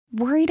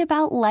Worried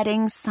about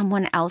letting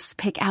someone else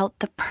pick out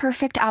the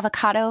perfect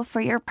avocado for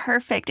your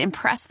perfect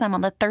impress them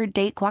on the third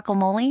date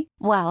guacamole?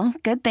 Well,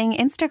 good thing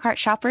Instacart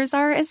shoppers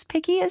are as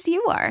picky as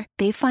you are.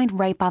 They find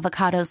ripe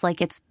avocados like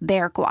it's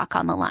their guac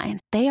on the line.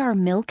 They are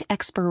milk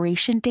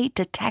expiration date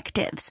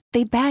detectives.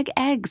 They bag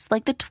eggs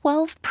like the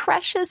 12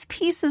 precious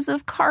pieces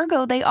of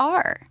cargo they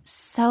are.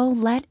 So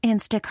let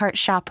Instacart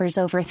shoppers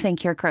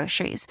overthink your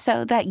groceries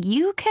so that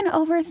you can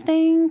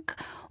overthink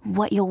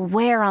what you'll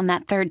wear on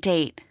that third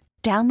date.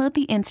 Download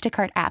the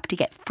Instacart app to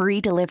get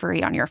free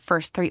delivery on your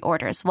first 3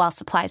 orders while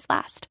supplies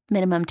last.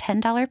 Minimum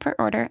 $10 per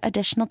order.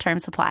 Additional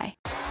terms apply.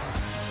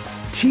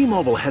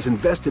 T-Mobile has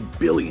invested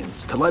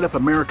billions to light up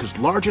America's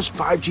largest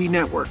 5G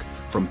network,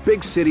 from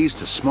big cities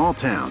to small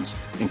towns,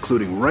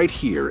 including right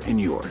here in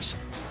yours.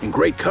 And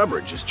great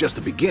coverage is just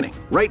the beginning.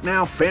 Right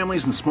now,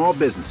 families and small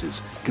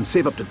businesses can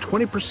save up to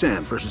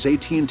 20% versus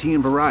AT&T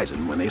and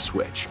Verizon when they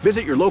switch.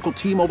 Visit your local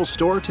T-Mobile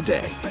store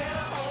today.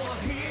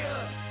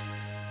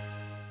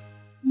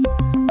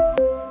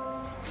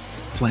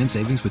 Plan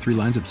savings with 3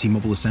 lines of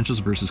T-Mobile Essentials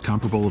versus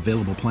comparable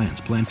available plans.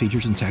 Plan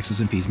features and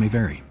taxes and fees may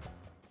vary.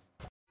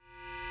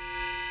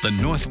 The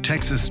North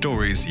Texas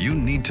stories you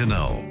need to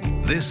know.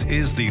 This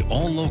is the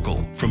All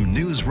Local from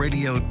News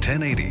Radio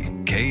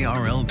 1080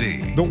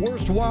 KRLD. The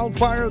worst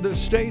wildfire the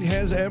state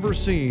has ever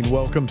seen.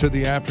 Welcome to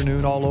the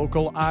afternoon All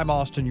Local. I'm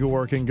Austin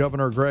York, and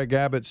Governor Greg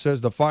Abbott says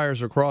the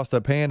fires across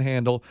the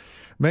Panhandle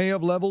may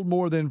have leveled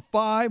more than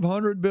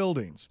 500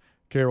 buildings.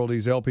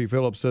 KRLD's LP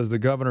Phillips says the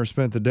governor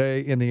spent the day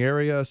in the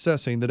area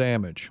assessing the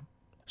damage.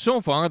 So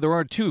far, there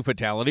are 2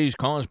 fatalities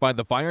caused by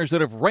the fires that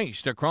have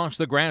raced across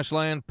the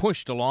grassland,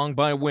 pushed along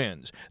by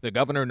winds. The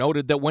governor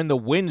noted that when the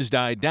winds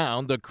died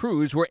down, the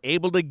crews were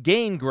able to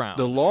gain ground.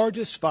 The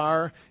largest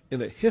fire in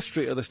the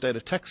history of the state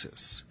of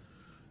Texas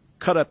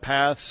cut a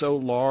path so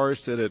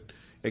large that it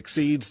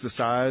exceeds the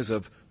size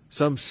of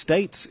some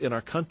states in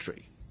our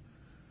country.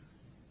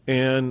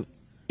 And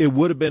it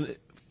would have been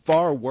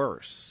far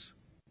worse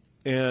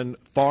and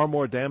far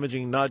more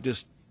damaging, not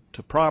just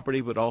to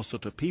property, but also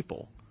to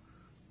people,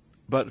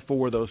 but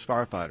for those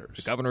firefighters.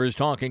 The governor is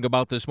talking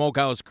about the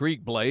Smokehouse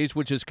Creek blaze,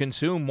 which has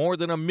consumed more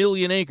than 1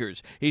 million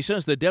acres. He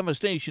says the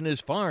devastation is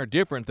far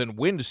different than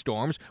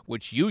windstorms,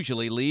 which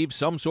usually leave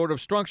some sort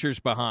of structures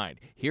behind.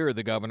 Here,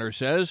 the governor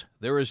says,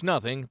 there is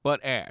nothing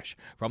but ash.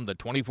 From the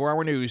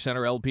 24-hour News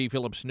Center, LP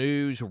Phillips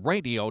News,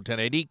 Radio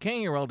 1080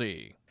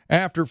 KRLD.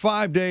 After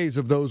 5 days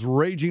of those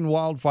raging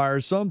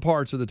wildfires, some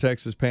parts of the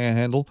Texas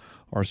Panhandle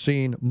are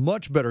seeing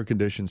much better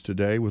conditions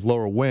today with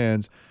lower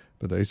winds,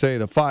 but they say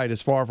the fight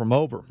is far from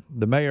over.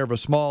 The mayor of a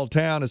small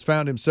town has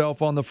found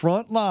himself on the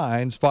front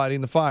lines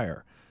fighting the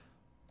fire.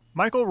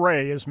 Michael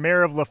Ray is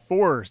mayor of La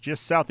Forge,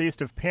 just southeast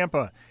of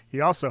Pampa.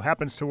 He also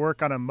happens to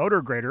work on a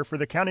motor grader for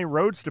the county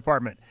roads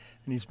department,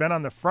 and he's been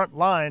on the front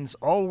lines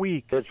all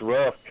week. It's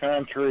rough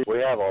country. We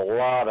have a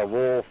lot of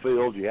oil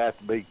fields. You have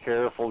to be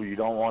careful. You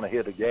don't want to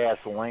hit a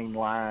gasoline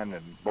line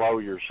and blow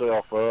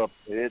yourself up.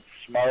 It's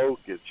smoke,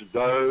 it's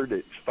dirt,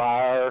 it's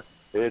fire,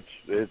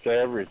 it's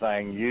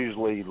everything.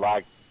 Usually,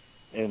 like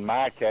in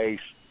my case,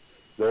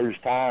 there's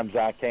times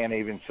I can't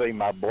even see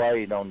my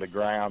blade on the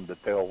ground to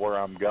tell where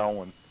I'm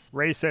going.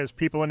 Ray says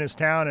people in his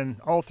town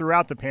and all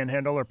throughout the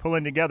Panhandle are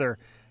pulling together,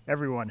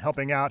 everyone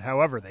helping out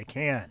however they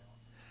can.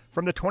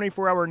 From the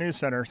 24-hour News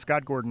Center,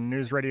 Scott Gordon,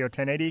 News Radio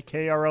 1080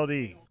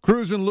 KRLD.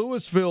 Crews in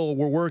Louisville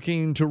were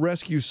working to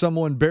rescue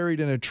someone buried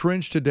in a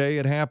trench today.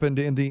 It happened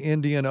in the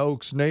Indian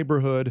Oaks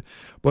neighborhood,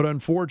 but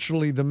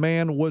unfortunately the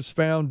man was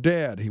found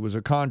dead. He was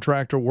a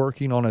contractor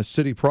working on a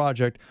city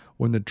project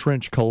when the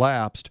trench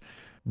collapsed.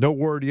 No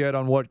word yet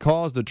on what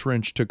caused the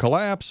trench to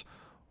collapse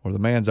or the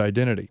man's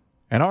identity.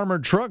 An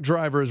armored truck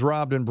driver is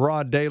robbed in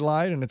broad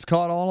daylight, and it's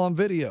caught all on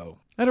video.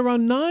 At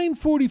around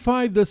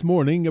 9:45 this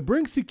morning, a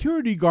Brinks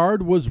security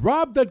guard was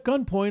robbed at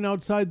gunpoint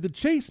outside the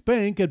Chase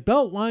Bank at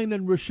Beltline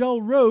and Rochelle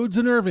Roads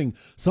in Irving.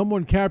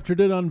 Someone captured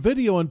it on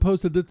video and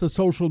posted it to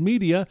social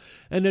media,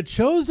 and it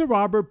shows the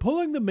robber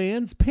pulling the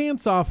man's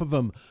pants off of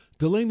him.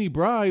 Delaney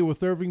Bry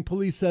with Irving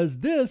Police says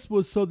this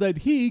was so that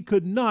he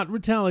could not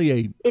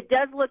retaliate. It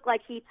does look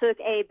like he took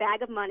a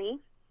bag of money,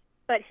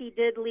 but he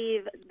did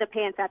leave the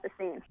pants at the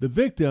scene. The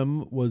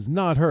victim was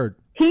not hurt.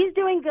 He's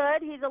doing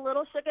good. He's a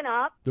little shooken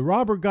up. The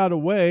robber got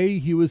away.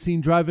 He was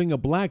seen driving a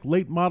black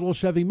late model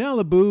Chevy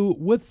Malibu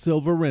with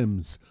silver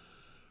rims.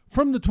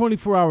 From the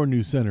 24-hour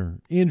News Center,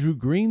 Andrew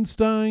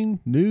Greenstein,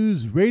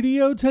 News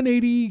Radio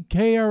 1080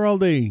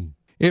 KRLD.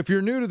 If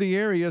you're new to the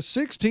area,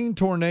 16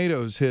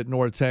 tornadoes hit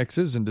North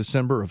Texas in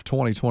December of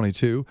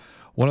 2022.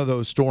 One of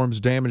those storms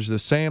damaged the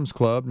Sam's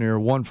Club near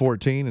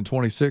 114 and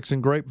 26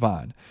 in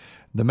Grapevine.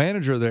 The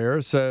manager there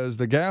says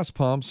the gas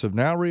pumps have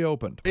now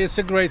reopened. It's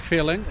a great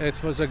feeling.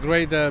 It was a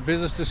great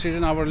business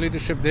decision our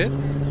leadership did,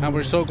 and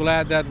we're so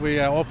glad that we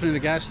are opening the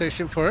gas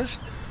station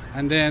first,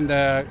 and then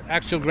the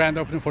actual grand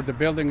opening for the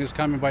building is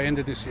coming by end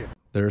of this year.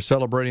 They're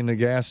celebrating the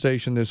gas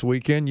station this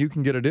weekend. You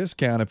can get a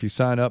discount if you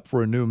sign up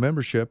for a new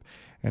membership,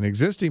 and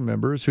existing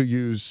members who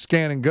use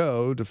Scan and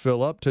Go to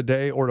fill up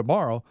today or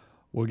tomorrow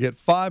will get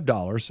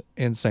 $5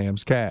 in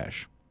Sam's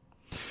cash.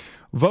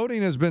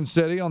 Voting has been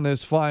steady on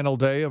this final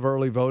day of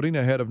early voting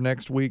ahead of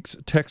next week's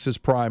Texas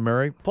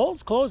primary.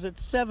 Polls close at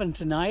 7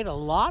 tonight. A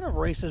lot of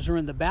races are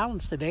in the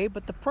balance today,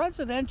 but the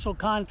presidential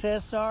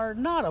contests are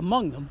not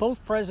among them.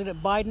 Both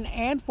President Biden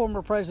and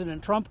former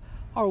President Trump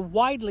are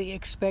widely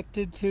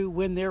expected to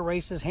win their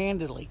races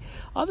handily.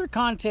 Other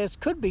contests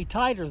could be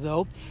tighter,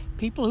 though.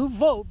 People who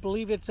vote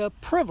believe it's a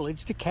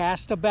privilege to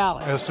cast a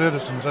ballot. As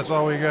citizens, that's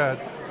all we got,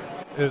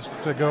 is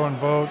to go and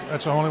vote.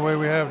 That's the only way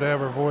we have to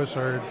have our voice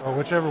heard. Or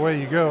whichever way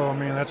you go, I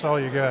mean, that's all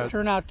you got.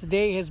 Turnout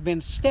today has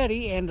been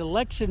steady, and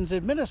elections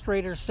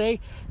administrators say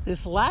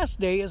this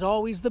last day is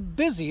always the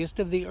busiest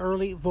of the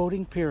early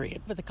voting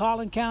period. At the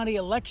Collin County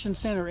Election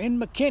Center in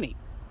McKinney,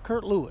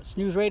 Kurt Lewis,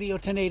 News Radio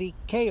 1080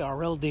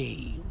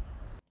 KRLD.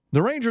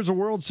 The Rangers are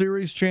World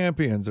Series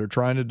champions. They're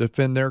trying to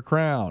defend their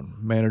crown.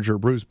 Manager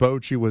Bruce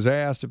Bochy was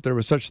asked if there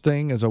was such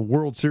thing as a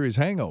World Series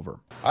hangover.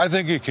 I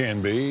think it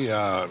can be.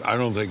 I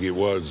don't think it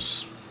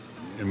was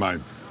in my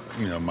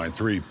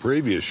 3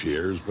 previous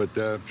years, but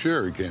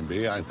sure it can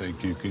be. I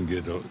think you can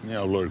get a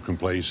little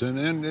complacent,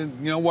 and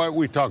you know what,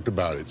 we talked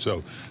about it.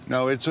 So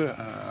no, it's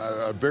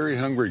a very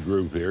hungry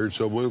group here.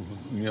 So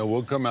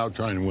we'll come out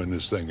trying to win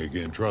this thing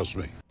again. Trust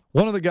me.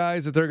 One of the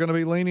guys that they're going to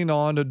be leaning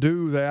on to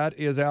do that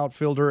is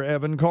outfielder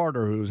Evan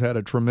Carter, who's had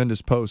a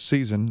tremendous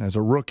postseason as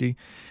a rookie.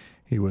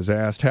 He was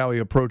asked how he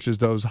approaches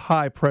those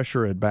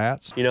high-pressure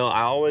at-bats.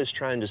 I always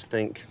try and just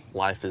think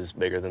life is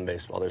bigger than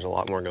baseball. There's a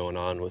lot more going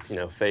on with,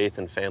 faith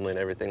and family and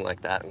everything like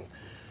that. And,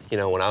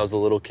 when I was a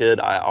little kid,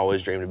 I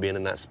always dreamed of being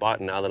in that spot.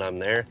 And now that I'm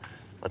there,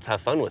 let's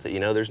have fun with it.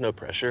 There's no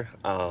pressure.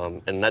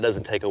 And that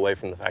doesn't take away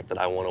from the fact that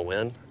I want to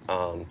win.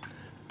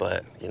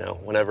 But,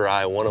 whenever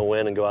I want to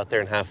win and go out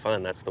there and have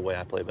fun, that's the way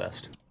I play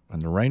best. And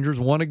the Rangers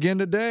won again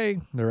today.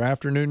 Their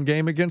afternoon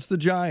game against the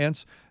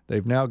Giants.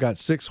 They've now got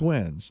 6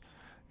 wins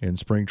in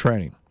spring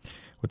training.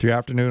 With your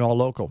afternoon All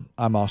Local,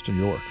 I'm Austin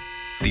York.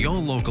 The All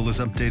Local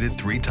is updated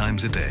 3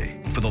 times a day.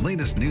 For the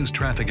latest news,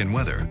 traffic, and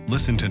weather,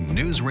 listen to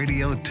News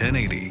Radio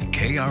 1080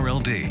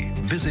 KRLD.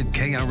 Visit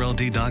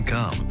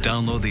KRLD.com,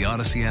 download the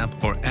Odyssey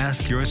app, or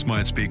ask your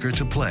smart speaker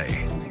to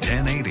play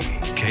 1080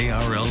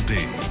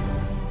 KRLD.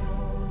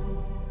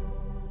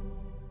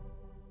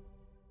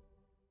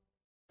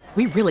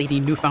 We really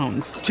need new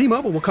phones.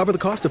 T-Mobile will cover the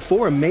cost of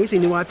 4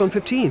 amazing new iPhone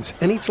 15s,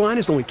 and each line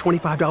is only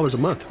 $25 a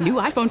month. New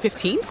iPhone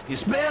 15s?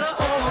 It's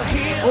better over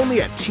here.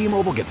 Only at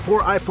T-Mobile, get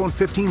 4 iPhone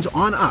 15s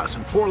on us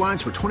and 4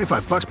 lines for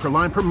 $25 per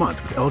line per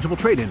month with eligible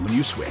trade-in when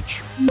you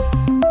switch.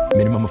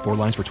 Minimum of 4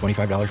 lines for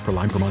 $25 per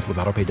line per month with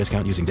autopay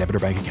discount using debit or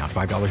bank account.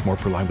 $5 more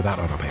per line without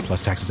autopay,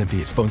 plus taxes and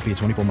fees. Phone fee at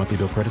 24 monthly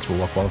bill credits for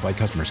well-qualified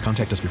customers.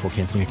 Contact us before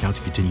canceling account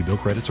to continue bill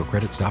credits or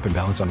credit stop and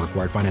balance on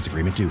required finance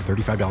agreement due.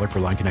 $35 per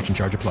line connection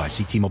charge applies.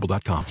 See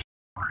T-Mobile.com.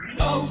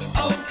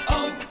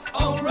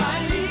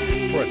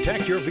 O'Reilly.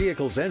 Protect your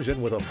vehicle's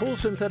engine with a full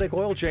synthetic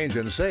oil change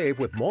and save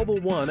with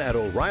Mobil 1 at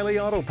O'Reilly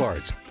Auto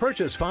Parts.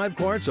 Purchase 5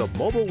 quarts of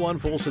Mobil 1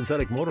 full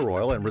synthetic motor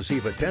oil and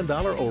receive a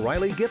 $10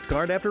 O'Reilly gift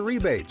card after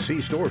rebate.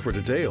 See store for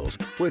details.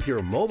 With your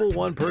Mobil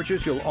 1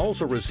 purchase, you'll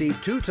also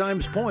receive 2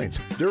 times points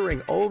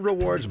during O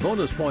Rewards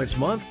Bonus Points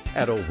Month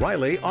at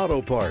O'Reilly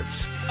Auto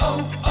Parts.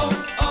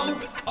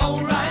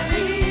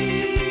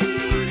 O'Reilly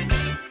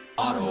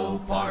Auto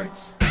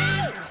Parts.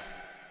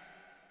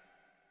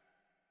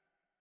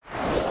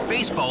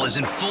 Baseball is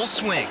in full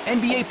swing.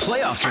 NBA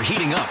playoffs are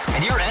heating up,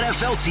 and your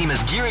NFL team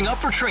is gearing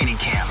up for training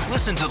camp.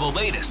 Listen to the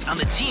latest on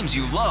the teams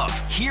you love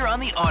here on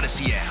the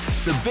Odyssey app.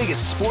 The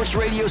biggest sports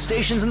radio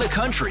stations in the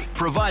country,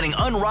 providing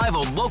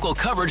unrivaled local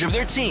coverage of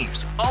their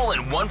teams, all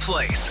in one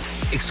place.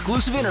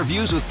 Exclusive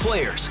interviews with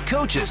players,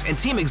 coaches, and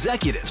team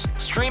executives,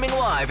 streaming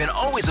live and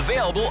always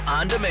available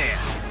on demand.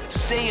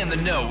 Stay in the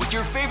know with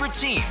your favorite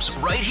teams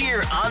right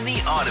here on the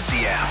Odyssey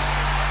app.